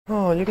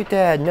Oh, look at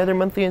that, another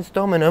monthly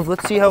installment of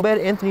let's see how bad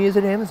Anthony is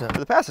at Amazon. For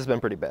the past, it's been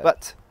pretty bad.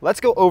 But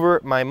let's go over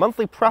my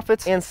monthly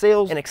profits and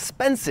sales and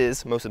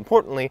expenses, most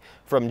importantly,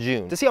 from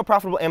June to see how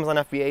profitable Amazon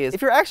FBA is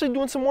if you're actually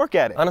doing some work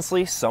at it.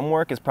 Honestly, some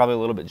work is probably a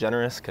little bit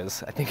generous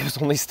because I think it was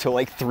only still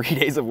like 3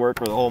 days of work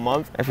for the whole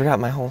month. I forgot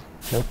my whole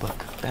notebook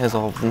that has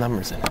all the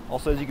numbers in it.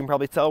 Also, as you can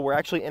probably tell, we're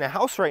actually in a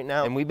house right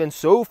now and we've been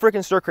so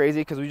freaking stir crazy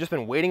because we've just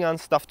been waiting on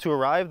stuff to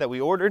arrive that we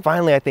ordered.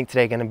 Finally, I think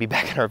today gonna be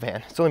back in our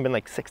van. It's only been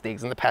like 6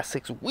 days in the past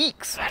 6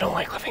 weeks. I don't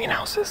like living in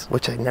houses,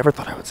 which I never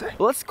thought I would say.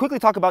 But let's quickly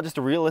talk about just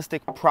a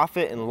realistic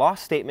profit and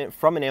loss statement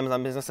from an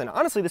Amazon business. And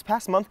honestly, this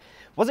past month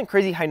wasn't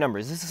crazy high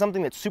numbers. This is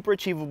something that's super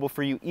achievable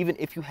for you, even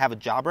if you have a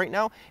job right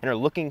now and are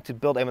looking to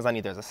build Amazon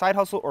either as a side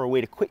hustle or a way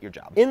to quit your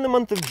job. In the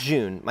month of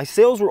June, my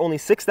sales were only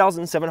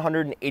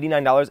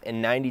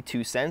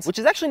 $6,789.92, which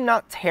is actually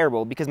not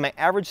terrible because my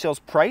average sales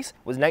price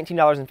was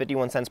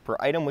 $19.51 per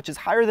item, which is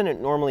higher than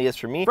it normally is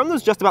for me. From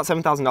those just about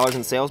 $7,000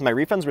 in sales, my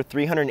refunds were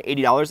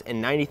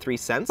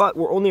 $380.93, but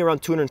were only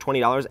around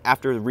 $220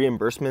 after the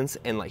reimbursements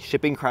and like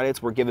shipping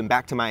credits were given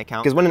back to my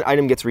account. Because when an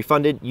item gets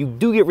refunded, you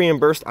do get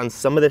reimbursed on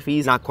some of the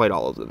fees, not quite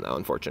all of them though,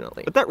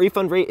 unfortunately. But that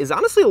refund rate is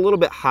honestly a little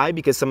bit high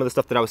because some of the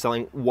stuff that I was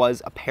selling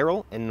was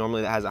apparel, and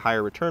normally that has a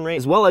higher return rate,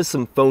 as well as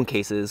some phone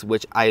cases,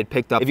 which I had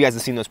picked up. If you guys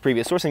have seen those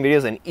previous sourcing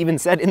videos, and even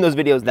said in those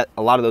videos that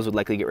a lot of those would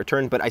likely get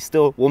returned, but I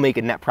still will make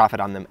a net profit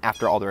on them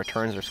after all the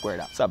returns are squared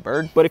up. What's up,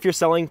 bird? But if you're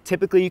selling,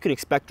 typically you could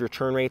expect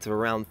return rates of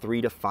around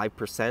 3 to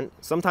 5%.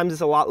 Sometimes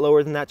it's a lot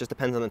lower than that, just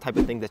depends on the type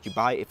of thing that you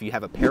buy. If you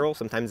have apparel,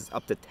 sometimes it's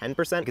up to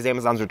 10% because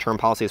Amazon's return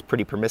policy is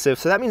pretty permissive.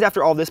 So that means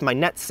after all this, my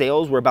net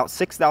sales were about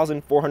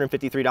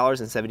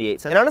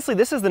 $6,453.78. And honestly,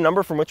 this is the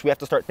number from which we have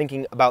to start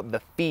thinking about the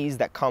fees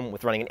that come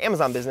with running an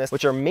Amazon business,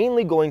 which are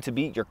mainly going to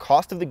be your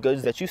cost of the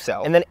goods that you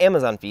sell, and then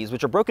Amazon fees,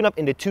 which are broken up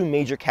into 2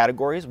 major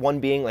categories, one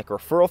being like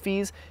referral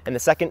fees, and the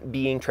second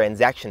being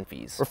transaction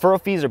fees.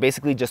 Referral fees are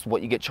basically just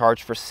what you get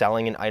charged for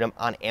selling an item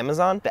on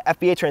Amazon. The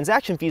FBA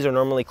transaction fees are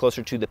normally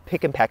closer to the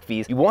pick and pack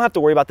fees. You won't have to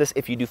worry about this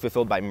if you do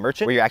fulfilled by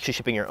merchant, where you're actually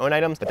shipping your own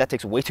items, but that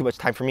takes way too much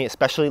time for me,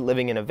 especially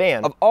living in a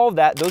van. Of all of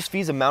that, those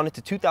fees amounted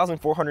to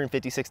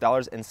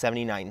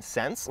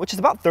 $2,456.79, which is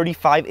about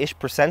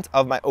 35-ish%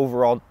 of my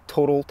overall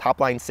total top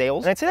line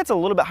sales. And I'd say that's a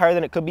little bit higher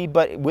than it could be,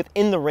 but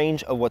within the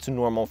range of what's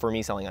normal for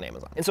me selling on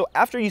Amazon. And so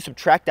after you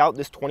subtract out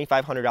this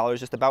 $2,500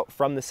 just about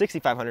from the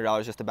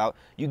 $6,500 just about,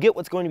 you get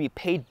what's going to be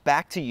paid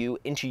back to you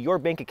into your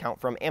bank account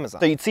from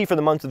Amazon. So you'd see for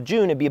the month of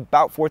June, it'd be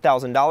about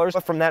 $4,000.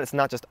 But from that, it's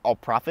not just all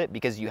profit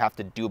because you have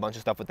to do a bunch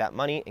of stuff with that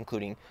money,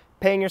 including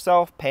paying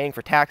yourself, paying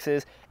for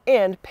taxes,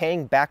 and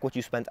paying back what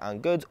you spent on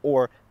goods,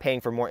 or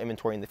paying for more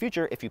inventory in the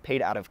future if you paid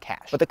out of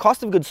cash. But the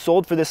cost of goods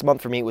sold for this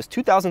month for me was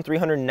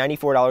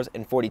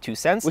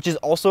 $2,394.42, which is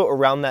also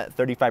around that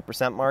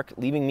 35% mark,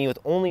 leaving me with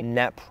only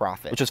net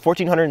profit, which was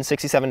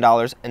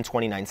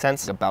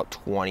 $1,467.29, about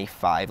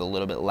 25, a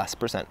little bit less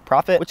percent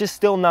profit, which is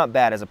still not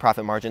bad as a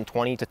profit margin.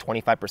 20 to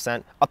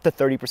 25%, up to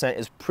 30%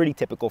 is pretty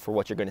typical for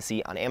what you're gonna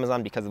see on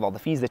Amazon because of all the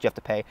fees that you have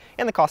to pay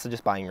and the cost of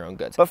just buying your own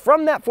goods. But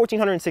from that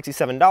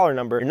 $1,467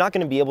 number, you're not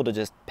gonna be able to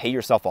just pay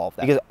yourself all of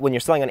that, because when you're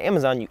selling on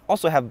Amazon, you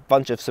also have a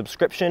bunch of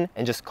subscription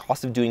and just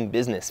cost of doing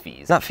business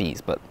fees. Not fees,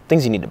 but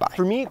things you need to buy.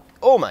 For me,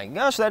 oh my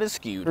gosh, that is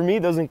skewed. For me,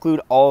 those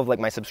include all of like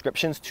my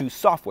subscriptions to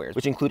softwares,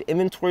 which include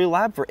Inventory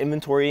Lab for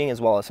inventorying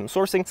as well as some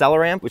sourcing,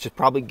 SellerAmp, which is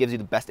probably gives you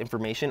the best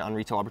information on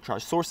retail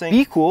arbitrage sourcing,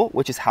 Be Cool,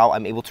 which is how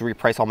I'm able to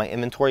reprice all my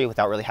inventory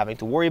without really having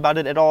to worry about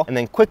it at all, and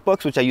then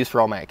QuickBooks, which I use for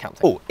all my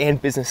accounting. Oh,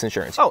 and business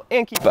insurance. Oh,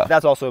 and Keepa.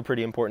 That's also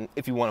pretty important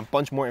if you want a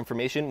bunch more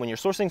information when you're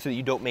sourcing so that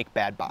you don't make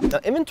bad buys. Now,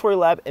 Inventory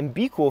Lab and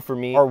Be Cool for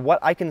me are what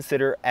I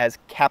consider as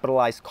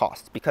capitalized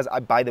costs because I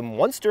buy them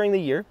once during the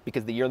year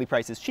because the yearly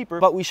price is cheaper,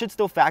 but we should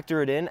still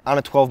factor it in on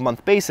a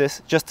 12-month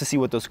basis just to see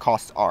what those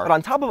costs are. But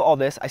on top of all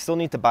this, I still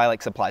need to buy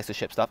like supplies to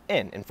ship stuff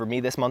in. And for me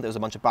this month, it was a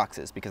bunch of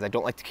boxes because I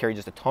don't like to carry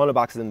just a ton of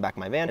boxes in the back of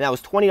my van. And that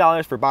was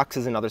 $20 for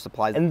boxes and other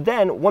supplies. And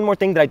then one more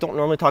thing that I don't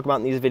normally talk about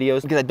in these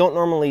videos, because I don't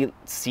normally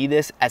see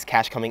this as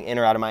cash coming in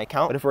or out of my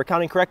account, but if we're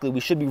accounting correctly,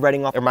 we should be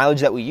writing off our mileage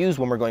that we use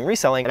when we're going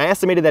reselling. And I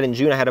estimated that in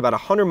June, I had about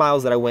 100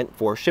 miles that I went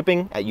for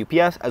shipping at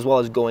UPS, as well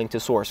as going to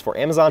source for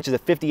Amazon, which is a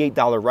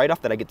 $58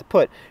 write-off that I get to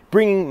put,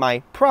 bringing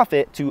my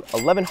profit to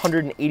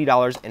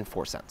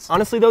 $1,180.04.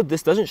 Honestly though,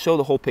 this doesn't show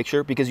the whole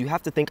picture because you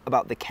have to think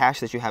about the cash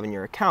that you have in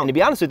your account. And to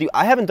be honest with you,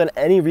 I haven't done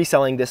any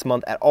reselling this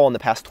month at all in the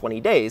past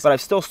 20 days, but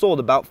I've still sold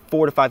about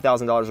 $4,000 to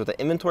 $5,000 worth of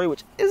inventory,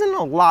 which isn't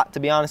a lot to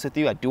be honest with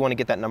you. I do want to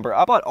get that number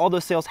up, but all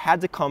those sales had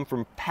to come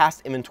from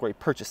past inventory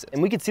purchases.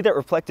 And we could see that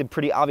reflected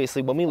pretty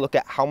obviously when we look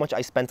at how much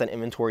I spent on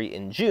inventory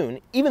in June.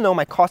 Even though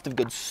my cost of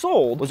goods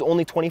sold was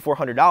only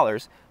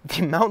 $2,400,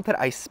 the amount that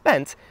I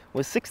spent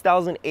was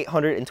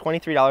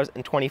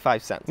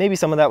 $6,823.25. Maybe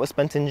some of that was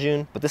spent in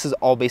June, but this is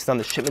all based on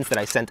the shipments that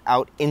I sent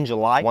out in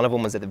July. One of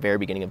them was at the very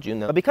beginning of June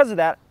though. But because of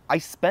that, I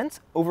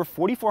spent over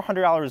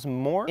 $4,400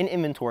 more in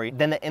inventory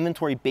than the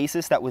inventory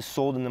basis that was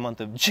sold in the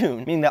month of June,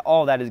 meaning that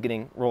all that is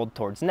getting rolled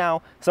towards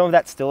now. Some of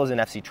that still is in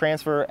FC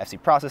transfer,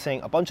 FC processing,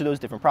 a bunch of those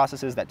different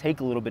processes that take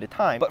a little bit of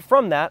time. But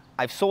from that,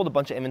 I've sold a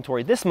bunch of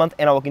inventory this month,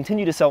 and I will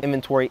continue to sell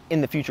inventory in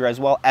the future as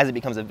well as it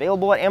becomes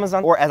available at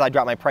Amazon, or as I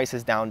drop my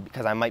prices down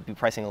because I might be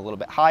pricing a little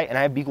bit high, and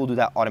I have BeCool do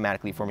that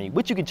automatically for me,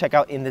 which you can check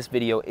out in this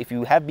video if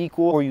you have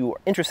BeCool or you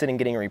are interested in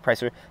getting a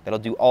repricer that'll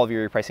do all of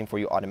your repricing for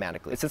you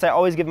automatically. Since I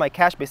always give my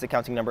cash-based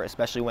accounting number,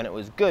 especially when it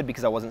was good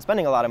because I wasn't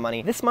spending a lot of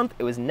money, this month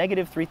it was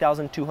negative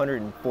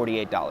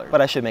 $3,248,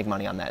 but I should make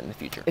money on that in the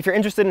future. If you're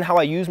interested in how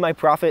I use my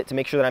profit to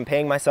make sure that I'm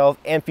paying myself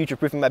and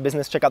future-proofing my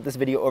business, check out this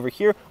video over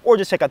here, or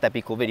just check out that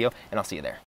BeCool video, and I'll see you there.